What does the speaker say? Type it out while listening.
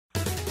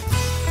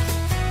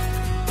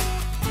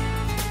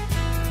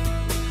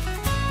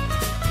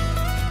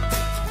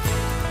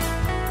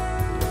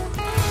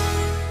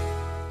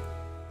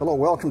Hello,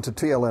 welcome to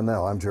TLN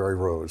Now. I'm Jerry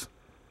Rose.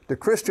 Do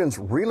Christians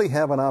really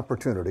have an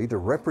opportunity to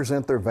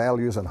represent their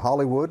values in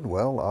Hollywood?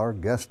 Well, our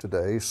guest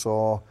today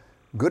saw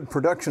good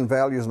production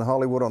values in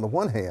Hollywood on the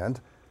one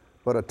hand,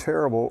 but a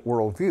terrible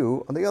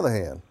worldview on the other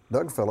hand.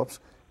 Doug Phillips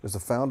is the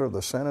founder of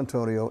the San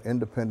Antonio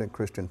Independent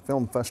Christian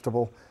Film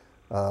Festival,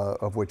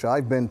 of which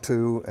I've been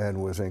to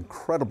and was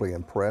incredibly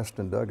impressed.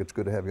 And Doug, it's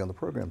good to have you on the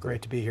program today.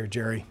 Great to be here,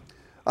 Jerry.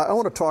 I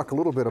want to talk a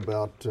little bit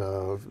about,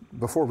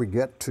 before we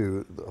get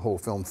to the whole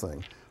film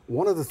thing,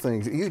 one of the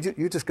things,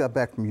 you just got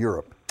back from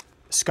Europe.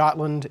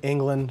 Scotland,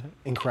 England,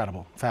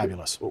 incredible,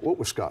 fabulous. What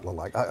was Scotland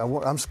like?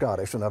 I'm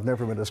Scottish and I've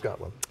never been to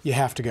Scotland. You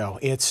have to go.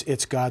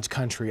 It's God's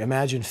country.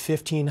 Imagine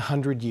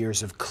 1,500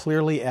 years of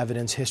clearly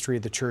evidenced history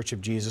of the Church of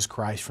Jesus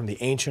Christ, from the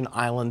ancient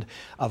island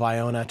of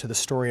Iona to the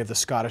story of the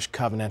Scottish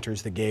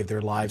Covenanters that gave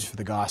their lives for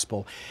the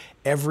gospel.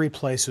 Every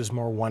place was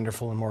more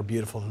wonderful and more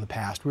beautiful than the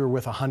past. We were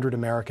with 100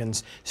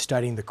 Americans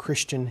studying the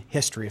Christian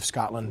history of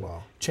Scotland.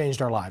 Wow.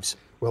 Changed our lives.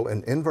 Well,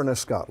 in Inverness,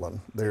 Scotland,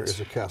 there is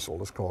a castle.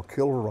 It's called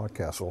Kilrock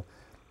Castle,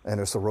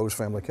 and it's the Rose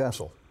family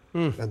castle.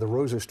 And the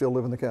Roses still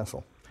live in the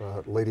castle.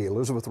 Lady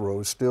Elizabeth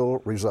Rose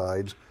still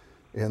resides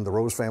in the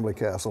Rose family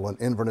castle in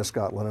Inverness,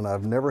 Scotland, and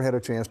I've never had a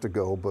chance to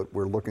go, but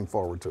we're looking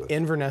forward to it.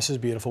 Inverness is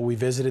beautiful. We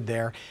visited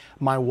there.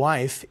 My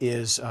wife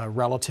is a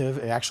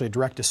relative, actually a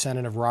direct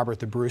descendant of Robert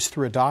the Bruce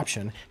through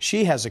adoption.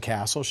 She has a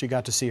castle. She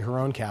got to see her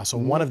own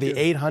castle, one of the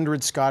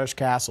 800 Scottish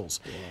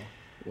castles.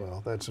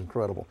 Well, that's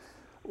incredible.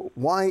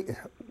 Why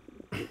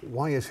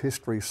is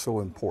history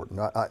so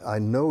important? I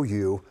know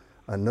you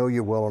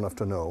well enough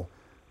to know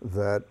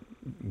that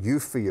you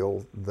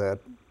feel that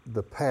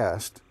the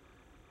past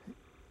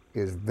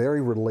is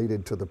very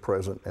related to the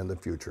present and the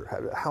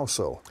future. How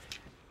so?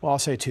 Well, I'll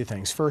say two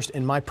things. First,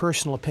 in my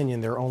personal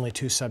opinion, there are only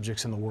two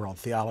subjects in the world,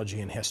 theology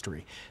and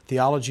history.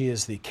 Theology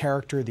is the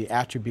character, the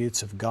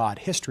attributes of God.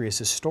 History is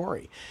His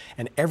story.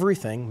 And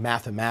everything,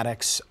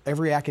 mathematics,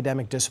 every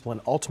academic discipline,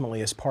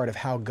 ultimately is part of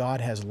how God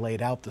has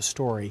laid out the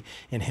story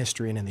in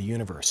history and in the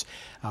universe.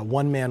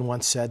 One man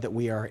once said that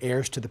we are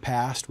heirs to the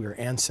past, we are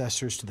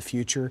ancestors to the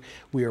future,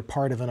 we are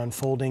part of an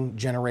unfolding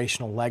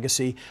generational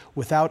legacy.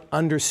 Without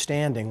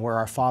understanding where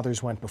our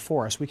fathers went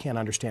before us, we can't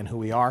understand who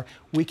we are,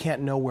 we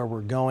can't know where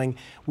we're going.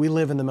 We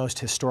live in the most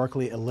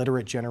historically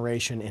illiterate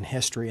generation in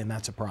history, and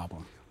that's a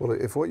problem. Well,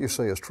 if what you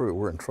say is true,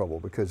 we're in trouble,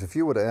 because if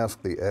you would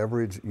ask the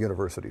average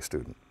university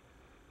student,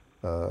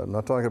 I'm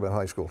not talking about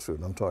high school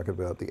student, I'm talking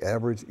about the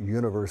average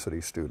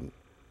university student,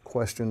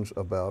 questions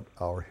about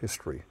our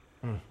history,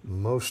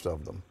 most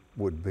of them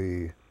would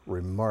be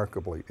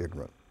remarkably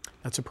ignorant.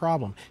 That's a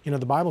problem. You know,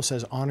 the Bible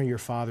says, honor your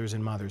fathers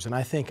and mothers, and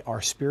I think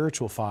our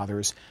spiritual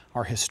fathers,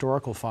 our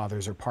historical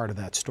fathers, are part of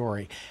that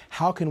story.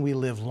 How can we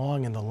live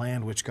long in the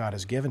land which God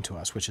has given to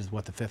us, which is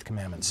what the fifth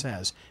commandment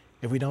says,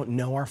 if we don't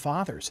know our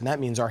fathers? And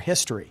that means our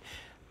history.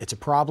 It's a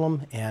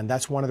problem, and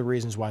that's one of the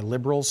reasons why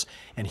liberals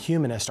and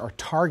humanists are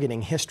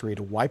targeting history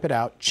to wipe it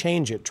out,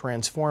 change it,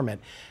 transform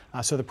it,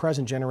 so the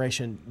present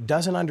generation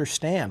doesn't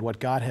understand what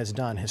God has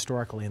done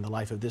historically in the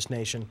life of this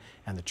nation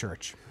and the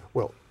church.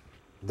 Well,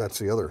 that's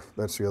the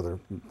other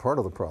part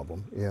of the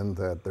problem, in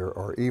that there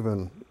are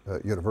even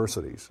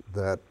universities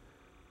that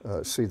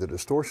see the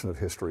distortion of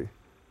history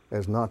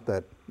as not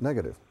that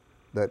negative,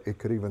 that it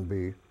could even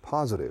be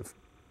positive,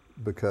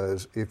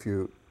 because if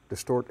you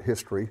distort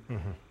history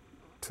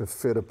to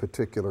fit a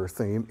particular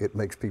theme, it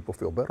makes people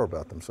feel better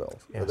about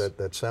themselves. Yes.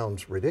 That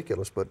sounds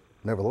ridiculous, but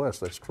nevertheless,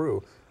 that's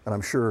true, and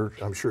I'm sure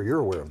you're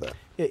aware of that.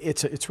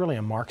 It's really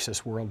a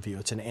Marxist worldview.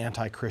 It's an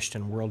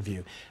anti-Christian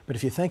worldview. But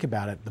if you think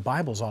about it, the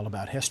Bible's all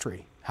about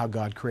history, how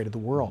God created the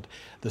world,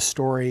 the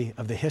story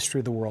of the history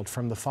of the world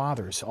from the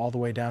fathers, all the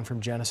way down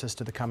from Genesis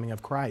to the coming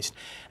of Christ.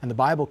 And the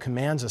Bible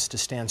commands us to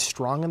stand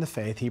strong in the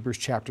faith, Hebrews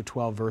chapter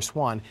 12, verse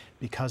 1,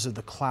 because of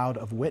the cloud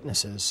of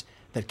witnesses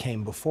that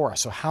came before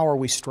us. So how are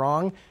we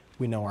strong?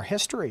 We know our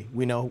history.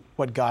 We know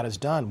what God has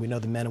done. We know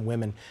the men and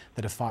women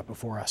that have fought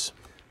before us.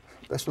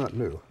 That's not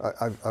new.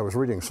 I was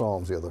reading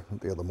Psalms the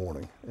other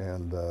morning,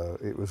 and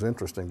it was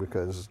interesting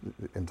because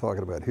in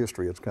talking about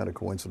history, it's kind of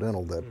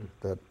coincidental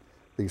that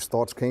these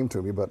thoughts came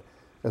to me. But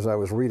as I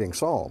was reading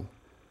Psalm,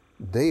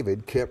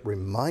 David kept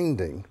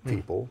reminding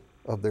people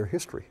of their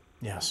history.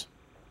 Yes.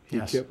 He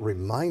kept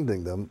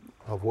reminding them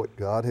of what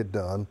God had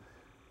done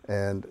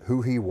and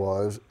who He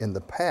was in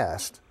the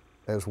past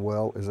as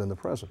well as in the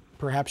present.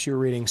 Perhaps you're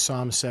reading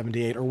Psalm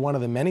 78 or one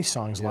of the many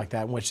songs like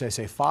that in which they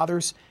say,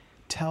 fathers,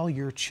 tell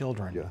your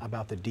children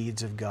about the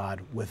deeds of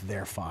God with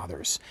their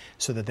fathers,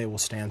 so that they will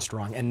stand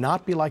strong and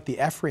not be like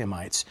the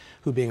Ephraimites,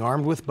 who being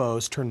armed with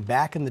bows turned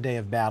back in the day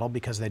of battle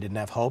because they didn't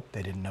have hope,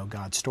 they didn't know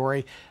God's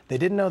story, they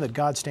didn't know that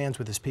God stands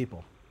with His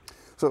people.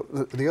 So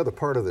the other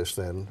part of this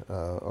then,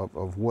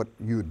 of what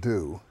you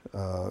do,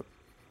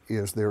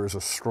 is there is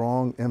a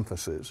strong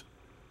emphasis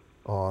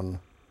on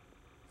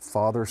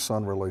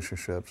father-son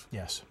relationships,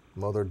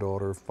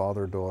 mother-daughter,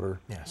 father-daughter,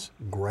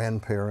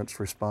 grandparents'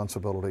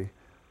 responsibility,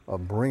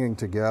 bringing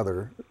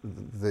together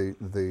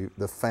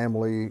the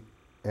family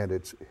and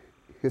its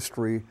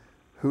history,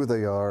 who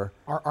they are,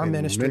 our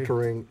ministry,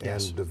 mentoring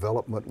and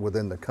development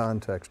within the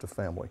context of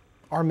family.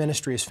 Our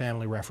ministry is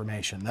family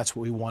reformation. That's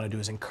what we want to do,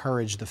 is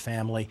encourage the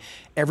family.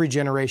 Every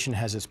generation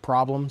has its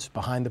problems.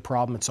 Behind the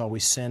problem, it's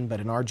always sin, but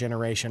in our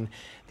generation,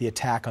 the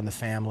attack on the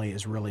family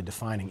is really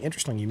defining.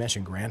 Interestingly, you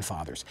mentioned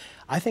grandfathers.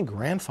 I think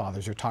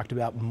grandfathers are talked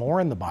about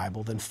more in the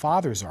Bible than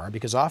fathers are,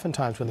 because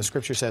oftentimes when the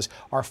Scripture says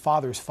our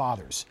fathers'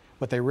 fathers,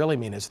 what they really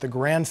mean is the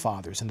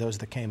grandfathers and those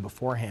that came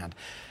beforehand.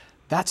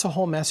 That's a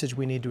whole message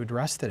we need to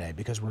address today,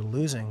 because we're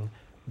losing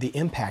the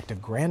impact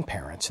of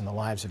grandparents in the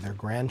lives of their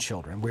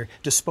grandchildren. We're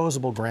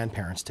disposable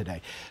grandparents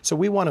today. So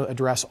we want to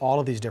address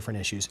all of these different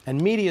issues,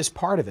 and media is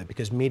part of it,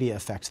 because media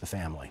affects the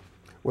family.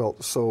 Well,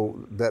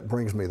 so that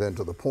brings me then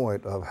to the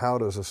point of, how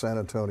does the San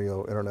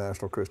Antonio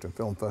International Christian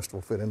Film Festival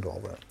fit into all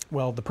that?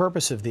 Well, the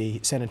purpose of the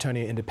San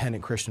Antonio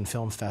Independent Christian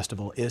Film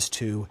Festival is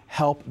to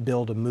help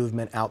build a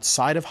movement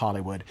outside of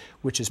Hollywood,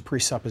 which is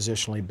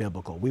presuppositionally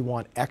biblical. We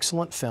want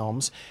excellent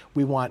films.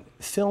 We want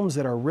films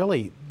that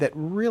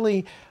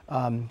really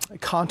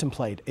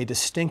contemplate a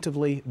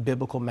distinctively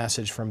biblical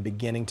message from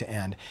beginning to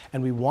end.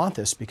 And we want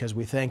this because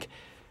we think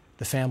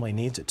the family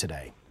needs it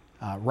today.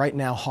 Right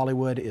now,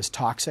 Hollywood is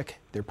toxic.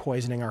 They're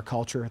poisoning our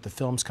culture. The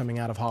films coming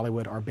out of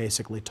Hollywood are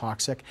basically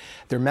toxic.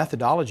 Their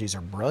methodologies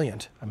are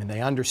brilliant. I mean,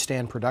 they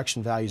understand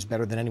production values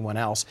better than anyone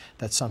else.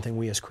 That's something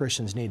we as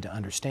Christians need to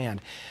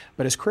understand.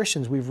 But as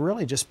Christians, we've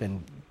really just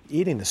been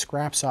eating the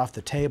scraps off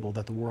the table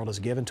that the world has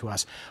given to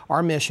us.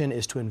 Our mission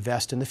is to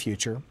invest in the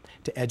future,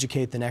 to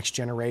educate the next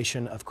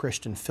generation of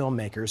Christian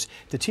filmmakers,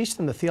 to teach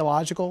them the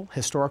theological,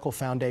 historical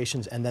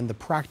foundations, and then the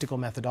practical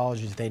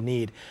methodologies they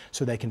need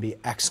so they can be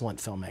excellent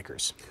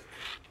filmmakers.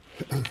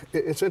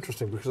 It's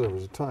interesting, because there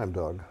was a time,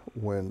 Doug,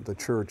 when the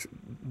church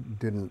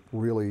didn't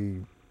really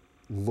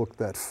look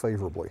that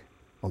favorably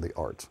on the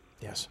arts.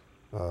 Yes.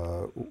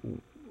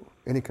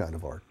 Any kind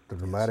of art, the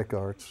dramatic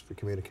arts, the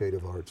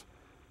communicative arts.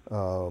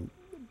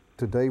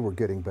 Today we're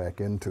getting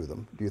back into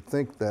them. Do you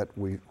think that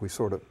we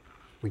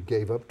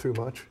gave up too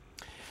much?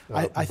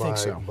 I think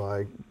so.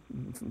 By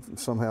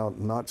somehow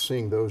not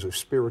seeing those as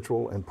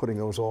spiritual and putting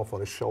those off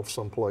on a shelf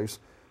someplace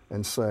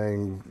and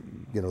saying,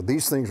 you know,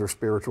 these things are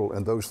spiritual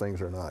and those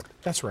things are not.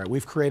 That's right.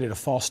 We've created a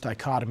false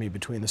dichotomy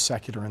between the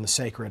secular and the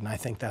sacred, and I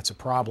think that's a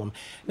problem.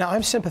 Now,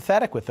 I'm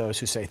sympathetic with those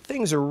who say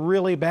things are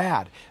really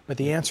bad, but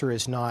the answer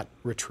is not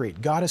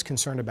retreat. God is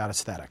concerned about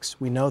aesthetics.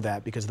 We know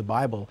that because the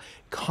Bible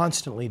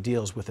constantly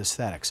deals with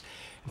aesthetics.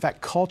 In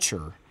fact,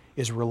 culture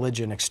is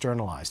religion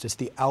externalized. It's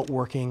the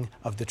outworking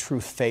of the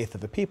true faith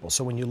of the people.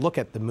 So when you look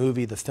at the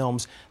movie, the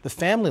films, the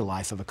family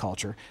life of a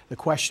culture, the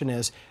question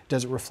is,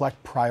 does it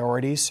reflect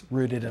priorities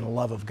rooted in a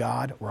love of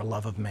God or a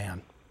love of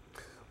man?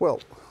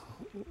 Well,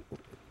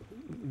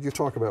 you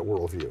talk about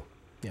worldview.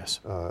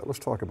 Yes. Let's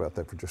talk about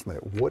that for just a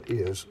minute. What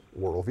is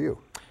worldview?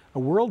 A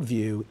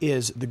worldview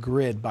is the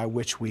grid by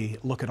which we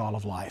look at all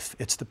of life.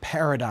 It's the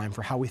paradigm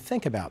for how we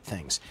think about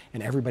things,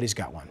 and everybody's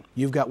got one.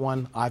 You've got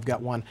one, I've got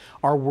one.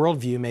 Our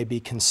worldview may be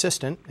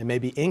consistent, it may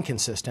be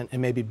inconsistent, it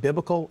may be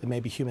biblical, it may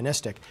be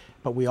humanistic,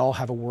 but we all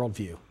have a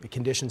worldview. It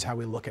conditions how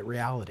we look at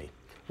reality.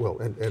 Well,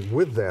 and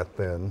with that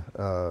then,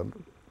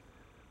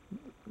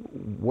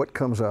 what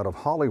comes out of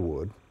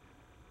Hollywood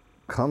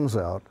comes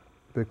out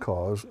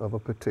because of a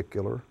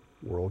particular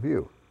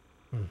worldview.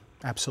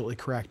 Absolutely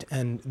correct.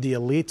 And the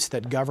elites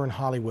that govern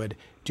Hollywood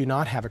do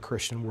not have a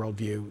Christian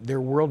worldview. Their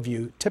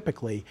worldview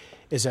typically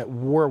is at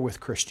war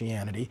with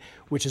Christianity,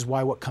 which is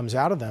why what comes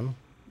out of them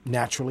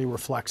naturally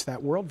reflects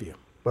that worldview.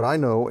 But I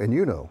know, and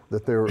you know,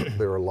 that there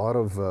are a lot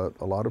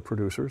of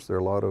producers, there are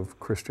a lot of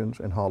Christians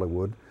in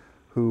Hollywood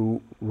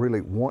who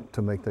really want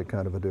to make that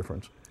kind of a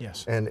difference.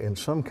 Yes. And in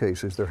some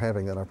cases, they're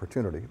having that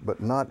opportunity,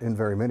 but not in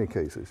very many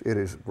cases. It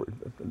is,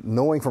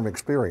 knowing from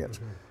experience,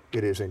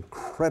 it is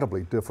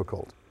incredibly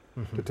difficult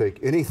to take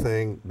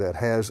anything that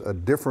has a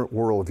different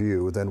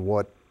worldview than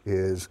what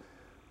is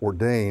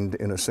ordained,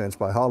 in a sense,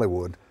 by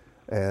Hollywood,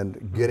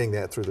 and getting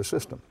that through the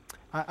system.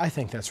 I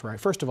think that's right.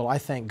 First of all, I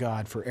thank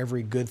God for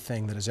every good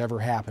thing that has ever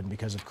happened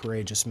because of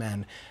courageous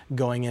men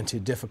going into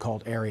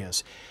difficult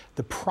areas.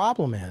 The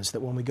problem is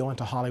that when we go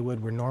into Hollywood,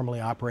 we're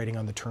normally operating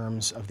on the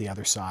terms of the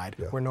other side.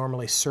 Yeah. We're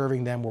normally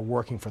serving them, we're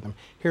working for them.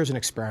 Here's an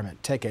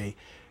experiment. Take a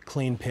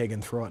clean pig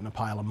and throw it in a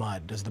pile of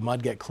mud. Does the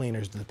mud get clean or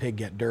does the pig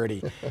get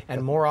dirty?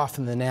 And more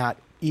often than not,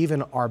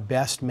 even our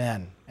best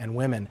men and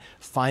women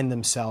find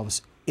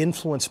themselves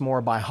influenced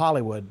more by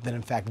Hollywood than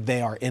in fact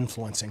they are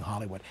influencing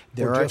Hollywood.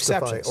 There are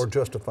exceptions. Or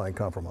justifying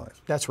compromise.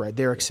 That's right,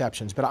 there are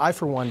exceptions. But I,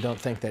 for one, don't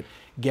think that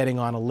getting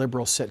on a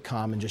liberal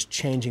sitcom and just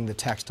changing the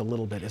text a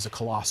little bit is a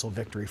colossal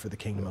victory for the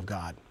kingdom of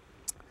God.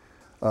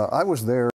 I was there